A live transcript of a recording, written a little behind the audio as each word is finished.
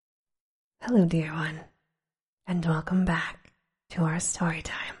Hello, dear one, and welcome back to our story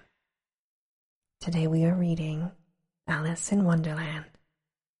time. Today we are reading Alice in Wonderland,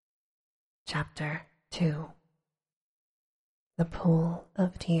 Chapter 2, The Pool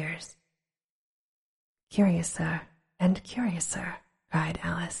of Tears. "Curiouser and curiouser," cried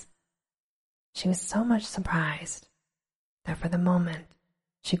Alice. She was so much surprised that for the moment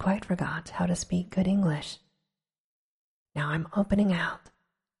she quite forgot how to speak good English. "Now I'm opening out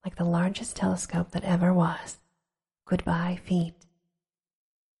like the largest telescope that ever was. Goodbye, feet."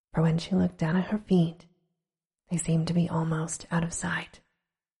 For when she looked down at her feet, they seemed to be almost out of sight.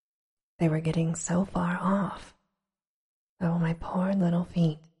 They were getting so far off. "Oh, my poor little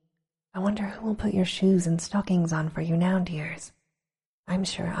feet. I wonder who will put your shoes and stockings on for you now, dears. I'm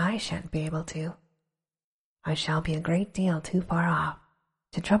sure I shan't be able to. I shall be a great deal too far off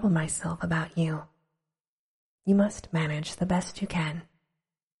to trouble myself about you. You must manage the best you can.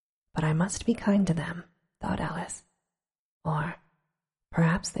 But I must be kind to them," thought Alice, "or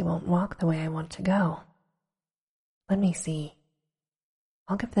perhaps they won't walk the way I want to go. Let me see.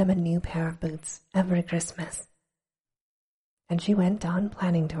 I'll give them a new pair of boots every Christmas." And she went on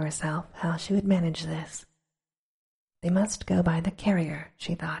planning to herself how she would manage this. They must go by the carrier,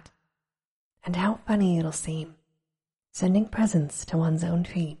 she thought, and how funny it'll seem, sending presents to one's own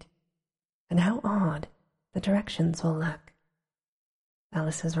feet, and how odd the directions will look.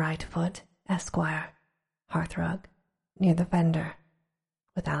 Alice's right foot, Esquire, hearthrug, near the fender,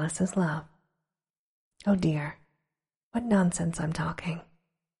 with Alice's love. Oh dear, what nonsense I'm talking.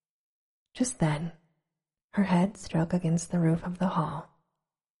 Just then, her head struck against the roof of the hall.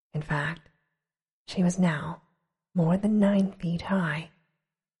 In fact, she was now more than 9 feet high,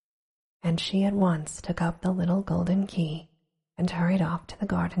 and she at once took up the little golden key and hurried off to the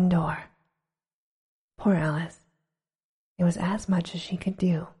garden door. Poor Alice! It was as much as she could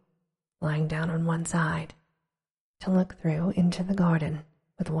do, lying down on one side, to look through into the garden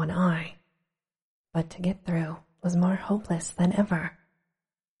with one eye, but to get through was more hopeless than ever.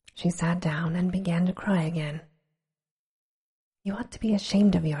 She sat down and began to cry again. "You ought to be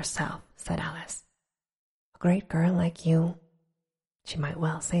ashamed of yourself," said Alice. "A great girl like you," she might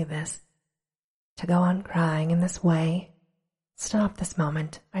well say this, "to go on crying in this way. Stop this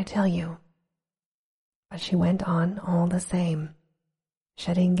moment, I tell you." But she went on all the same,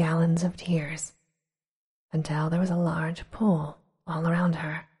 shedding gallons of tears, until there was a large pool all around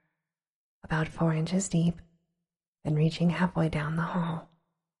her, about 4 inches deep and reaching halfway down the hall.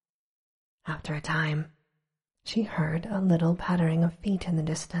 After a time, she heard a little pattering of feet in the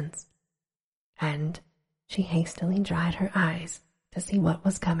distance, and she hastily dried her eyes to see what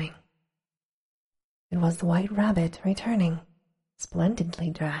was coming. It was the White Rabbit returning,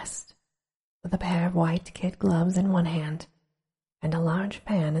 splendidly dressed, with a pair of white kid gloves in one hand and a large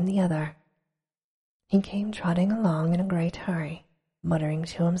fan in the other. He came trotting along in a great hurry, muttering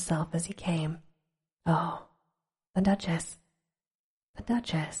to himself as he came, "Oh, the Duchess, the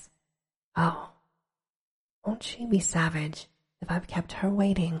Duchess. Oh, won't she be savage if I've kept her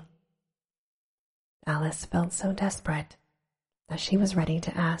waiting?" Alice felt so desperate that she was ready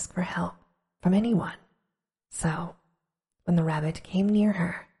to ask for help from anyone. So, when the rabbit came near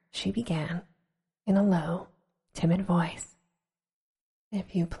her, she began, in a low, timid voice,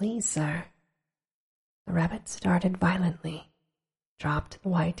 "If you please, sir." The rabbit started violently, dropped the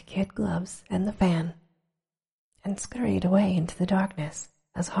white kid gloves and the fan, and scurried away into the darkness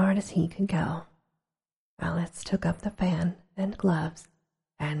as hard as he could go. Alice took up the fan and gloves,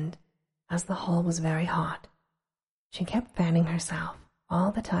 and, as the hall was very hot, she kept fanning herself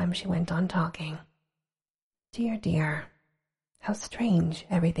all the time she went on talking. "Dear, dear, how strange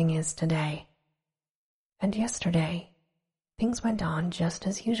everything is today. And yesterday, things went on just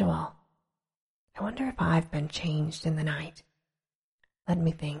as usual. I wonder if I've been changed in the night. Let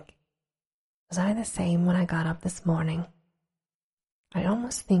me think. Was I the same when I got up this morning? I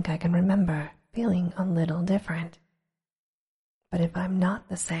almost think I can remember feeling a little different. But if I'm not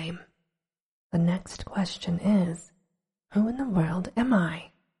the same, the next question is, who in the world am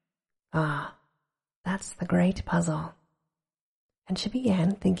I? Ah, that's the great puzzle." And she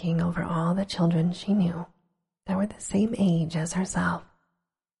began thinking over all the children she knew that were the same age as herself,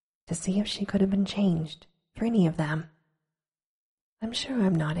 to see if she could have been changed for any of them. "I'm sure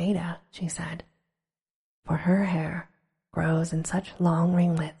I'm not Ada," she said, "for her hair grows in such long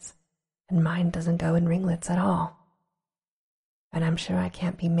ringlets, and mine doesn't go in ringlets at all. And I'm sure I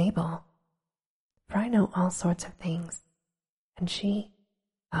can't be Mabel, for I know all sorts of things, and she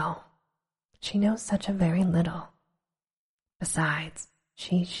knows such a very little. Besides,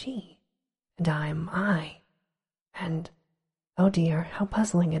 she's she, and I'm I, and, oh dear, how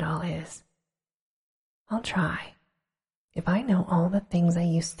puzzling it all is. I'll try, if I know all the things I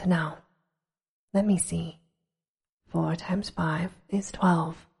used to know. Let me see. 4 times 5 is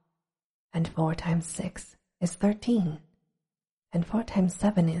 12, and 4 times 6 is 13, and 4 times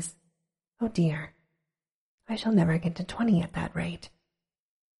 7 is, oh dear, I shall never get to 20 at that rate.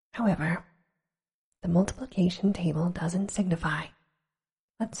 However, the multiplication table doesn't signify.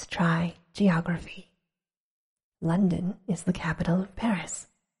 Let's try geography. London is the capital of Paris,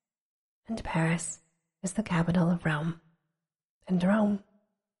 and Paris is the capital of Rome, and Rome,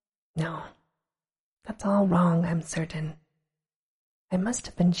 no, that's all wrong, I'm certain. I must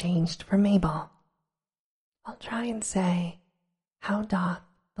have been changed for Mabel. I'll try and say, how doth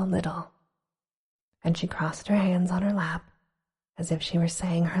the little? And she crossed her hands on her lap, as if she were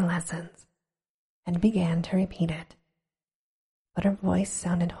saying her lessons, and began to repeat it. But her voice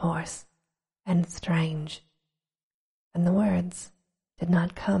sounded hoarse and strange, and the words did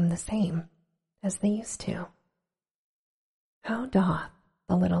not come the same as they used to. How doth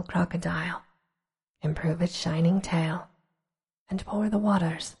the little crocodile improve its shining tail, and pour the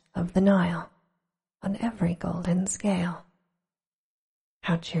waters of the Nile on every golden scale?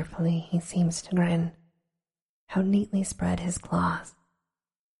 How cheerfully he seems to grin, how neatly spread his claws,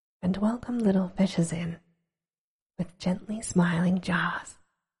 and welcome little fishes in with gently smiling jaws.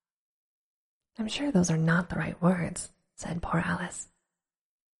 I'm sure those are not the right words, said poor Alice,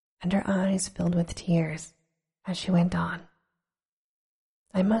 and her eyes filled with tears as she went on.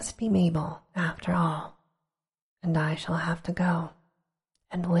 I must be Mabel after all, and I shall have to go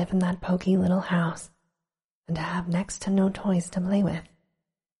and live in that poky little house, and have next to no toys to play with,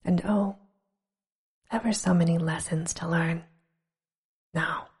 and oh, ever so many lessons to learn.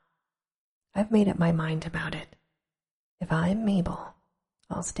 Now, I've made up my mind about it. If I'm Mabel,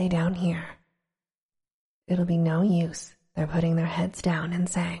 I'll stay down here. It'll be no use their putting their heads down and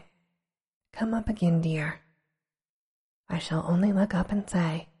saying, come up again, dear. I shall only look up and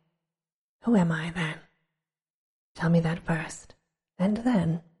say, who am I then? Tell me that first, and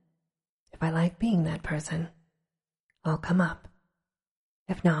then, if I like being that person, I'll come up.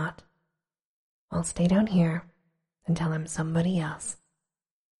 If not, I'll stay down here until I'm somebody else.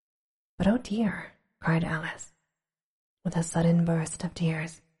 But oh dear, cried Alice, with a sudden burst of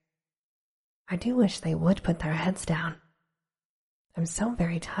tears. I do wish they would put their heads down. I'm so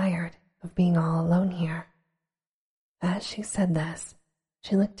very tired of being all alone here. As she said this,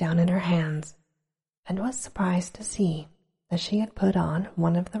 she looked down at her hands, and was surprised to see that she had put on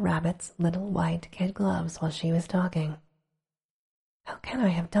one of the rabbit's little white kid gloves while she was talking. How can I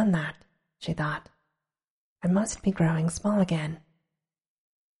have done that? She thought. I must be growing small again.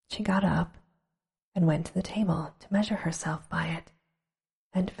 She got up and went to the table to measure herself by it,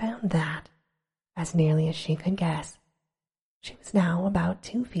 and found that, as nearly as she could guess, she was now about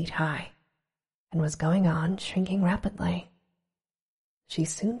 2 feet high, and was going on shrinking rapidly. She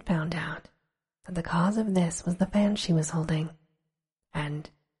soon found out that the cause of this was the fan she was holding, and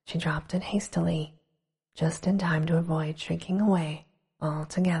she dropped it hastily, just in time to avoid shrinking away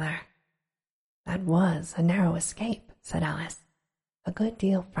altogether. That was a narrow escape, said Alice, a good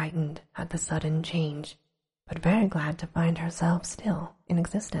deal frightened at the sudden change, but very glad to find herself still in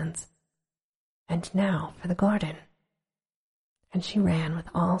existence. And now for the garden. And she ran with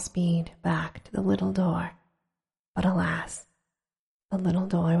all speed back to the little door. But alas, the little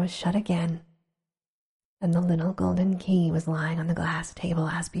door was shut again, and the little golden key was lying on the glass table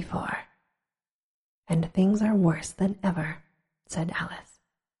as before. And things are worse than ever, said Alice,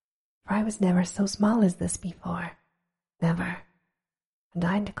 for I was never so small as this before, never, and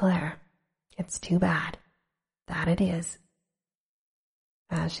I declare it's too bad, that it is.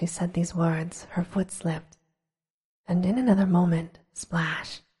 As she said these words, her foot slipped, and in another moment,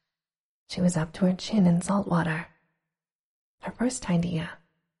 splash, she was up to her chin in salt water. Her first idea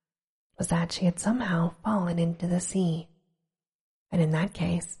was that she had somehow fallen into the sea, and in that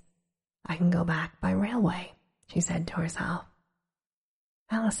case, I can go back by railway, she said to herself.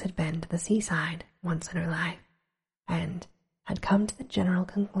 Alice had been to the seaside once in her life, and had come to the general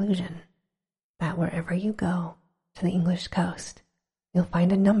conclusion that wherever you go to the English coast, you'll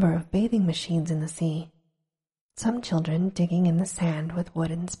find a number of bathing machines in the sea, some children digging in the sand with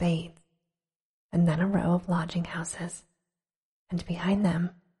wooden spades, and then a row of lodging houses, and behind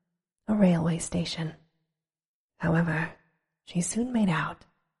them a railway station. However, she soon made out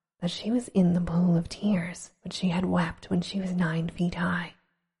that she was in the pool of tears which she had wept when she was 9 feet high.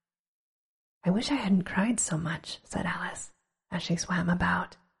 I wish I hadn't cried so much, said Alice, as she swam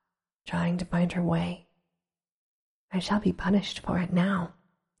about, trying to find her way. I shall be punished for it now,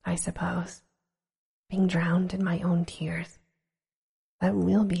 I suppose, being drowned in my own tears. That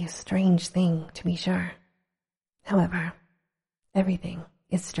will be a strange thing, to be sure, However, everything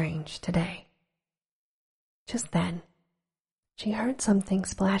is strange today. Just then, she heard something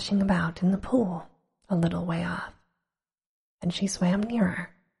splashing about in the pool a little way off, and she swam nearer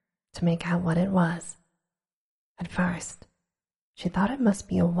to make out what it was. At first, she thought it must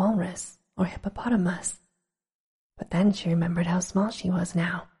be a walrus or hippopotamus, but then she remembered how small she was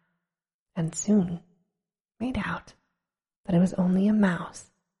now, and soon made out that it was only a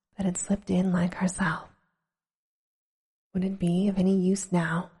mouse that had slipped in like herself. Would it be of any use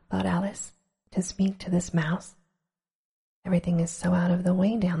now, thought Alice, to speak to this mouse? Everything is so out of the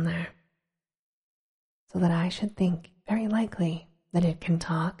way down there, so that I should think very likely that it can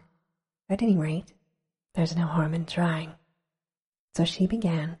talk. At any rate, there's no harm in trying. So she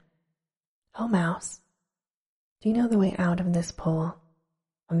began, "Oh, Mouse, do you know the way out of this pool?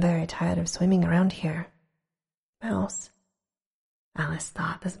 I'm very tired of swimming around here." Mouse. Alice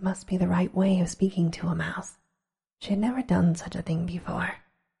thought this must be the right way of speaking to a mouse. She had never done such a thing before,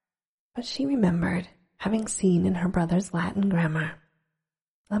 but she remembered having seen in her brother's Latin grammar,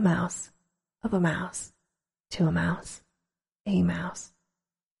 a mouse, of a mouse, to a mouse, a mouse,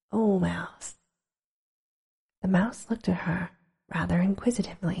 oh mouse. The mouse looked at her rather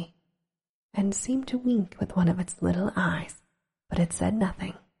inquisitively and seemed to wink with one of its little eyes, but it said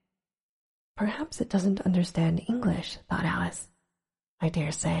nothing. Perhaps it doesn't understand English, thought Alice. I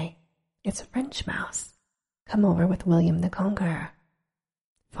dare say it's a French mouse, come over with William the Conqueror.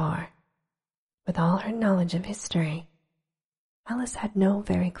 For, with all her knowledge of history, Alice had no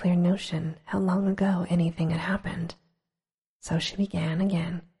very clear notion how long ago anything had happened. So she began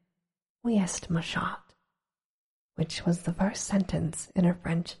again, "Oui est ma chatte," which was the first sentence in her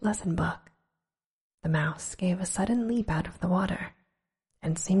French lesson book. The mouse gave a sudden leap out of the water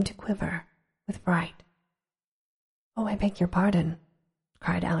and seemed to quiver with fright. "Oh, I beg your pardon,"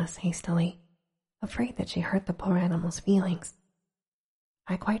 cried Alice hastily, afraid that she hurt the poor animal's feelings.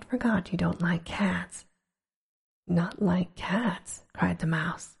 "I quite forgot you don't like cats." "Not like cats," cried the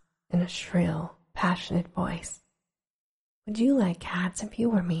mouse in a shrill, passionate voice. "Would you like cats if you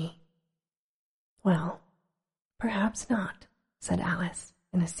were me?" "Well, perhaps not," said Alice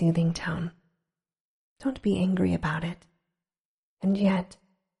in a soothing tone. "Don't be angry about it. And yet,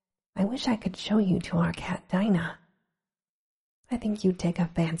 I wish I could show you to our cat Dinah. I think you'd take a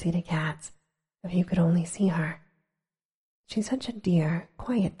fancy to cats if you could only see her. She's such a dear,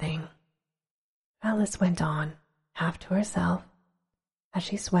 quiet thing." Alice went on, half to herself, as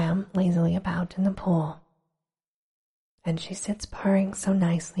she swam lazily about in the pool. "And she sits purring so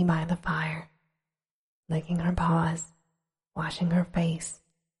nicely by the fire, licking her paws, washing her face.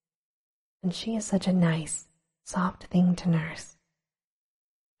 And she is such a nice, soft thing to nurse.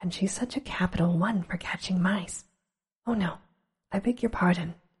 And she's such a capital one for catching mice. Oh no, I beg your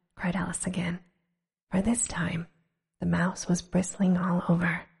pardon," cried Alice again, for this time the mouse was bristling all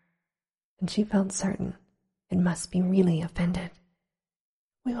over, and she felt certain it must be really offended.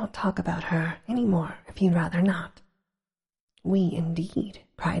 "We won't talk about her any more if you'd rather not." "We indeed,"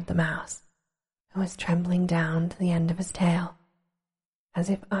 cried the mouse, who was trembling down to the end of his tail. "As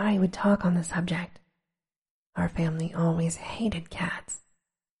if I would talk on the subject. Our family always hated cats.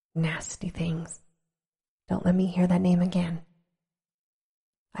 Nasty things. Don't let me hear that name again."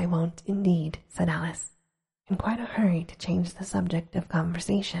 "I won't indeed," said Alice, in quite a hurry to change the subject of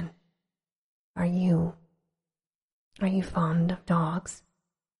conversation. Are you fond of dogs?"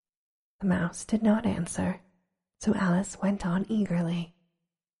 The mouse did not answer, so Alice went on eagerly.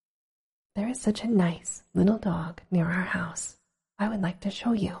 "There is such a nice little dog near our house I would like to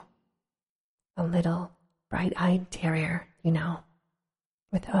show you. A little bright-eyed terrier, you know,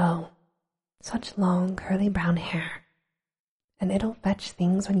 with such long curly brown hair, and it'll fetch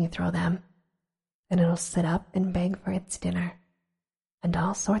things when you throw them, and it'll sit up and beg for its dinner, and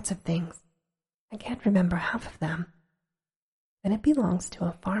all sorts of things. I can't remember half of them. And it belongs to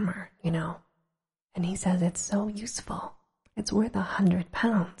a farmer, you know, and he says it's so useful, it's worth 100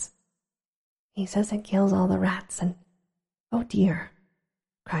 pounds. He says it kills all the rats and—" "Oh dear,"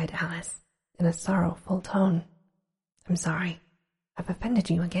 cried Alice in a sorrowful tone. "I'm sorry, I've offended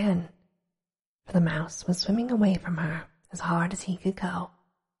you again." For the mouse was swimming away from her as hard as he could go,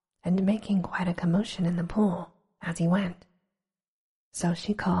 and making quite a commotion in the pool as he went. So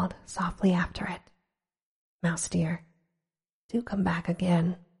she called softly after it, "Mouse dear, do come back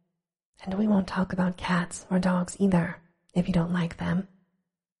again, and we won't talk about cats or dogs either, if you don't like them."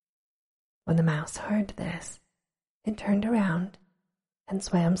 When the mouse heard this, it turned around and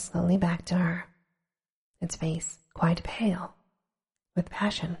swam slowly back to her, its face quite pale, with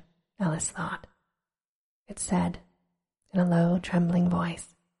passion, Alice thought. It said, in a low, trembling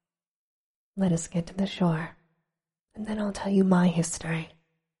voice, "Let us get to the shore. and then I'll tell you my history,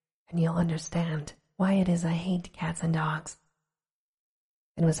 and you'll understand why it is I hate cats and dogs.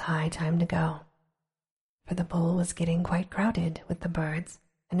 It was high time to go, for the bowl was getting quite crowded with the birds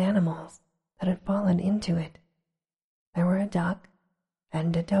and animals that had fallen into it. There were a duck,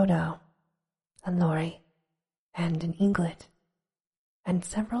 and a dodo, a lory, and an eaglet, and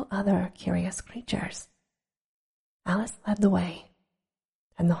several other curious creatures. Alice led the way,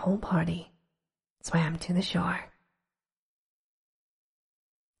 and the whole party swam to the shore.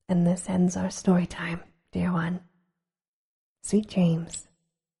 And this ends our story time, dear one. Sweet dreams.